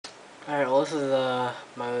Alright, well this is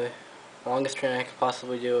my longest train I could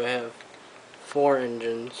possibly do. I have 4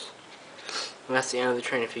 engines. And that's the end of the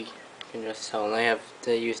train if you can just tell. And I have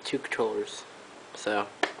to use 2 controllers. So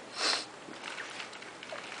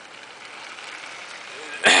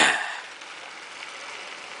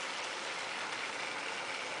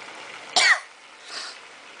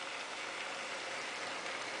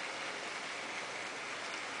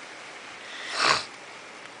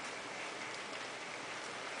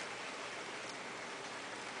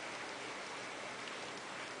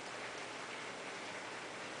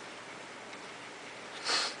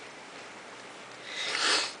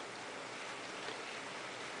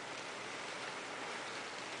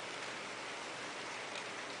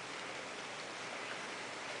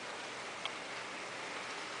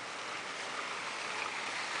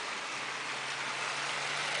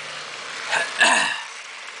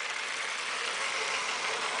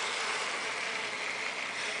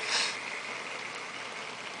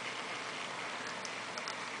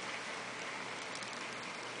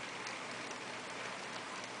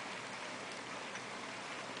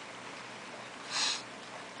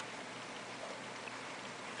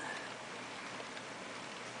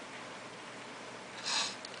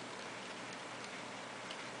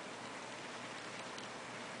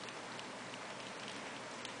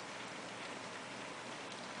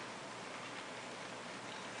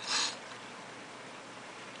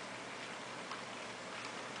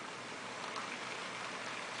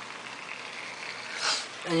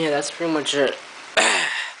and yeah, that's pretty much it.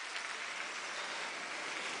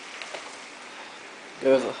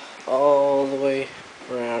 Goes all the way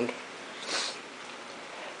around.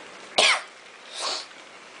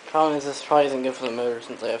 Problem is, this probably isn't good for the motor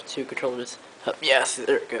since I have 2 controllers. Oh, yes,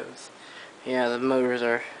 there it goes. Yeah, the motors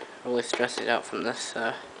are really stressing out from this.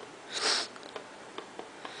 But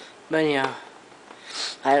anyhow,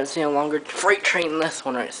 I haven't seen a longer freight train than this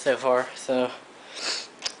one right so far. So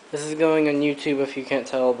this is going on YouTube if you can't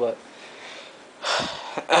tell, but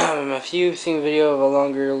if you've seen a video of a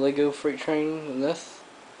longer Lego freight train than this,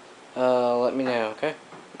 let me know, okay?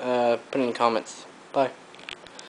 Put in the comments. Bye.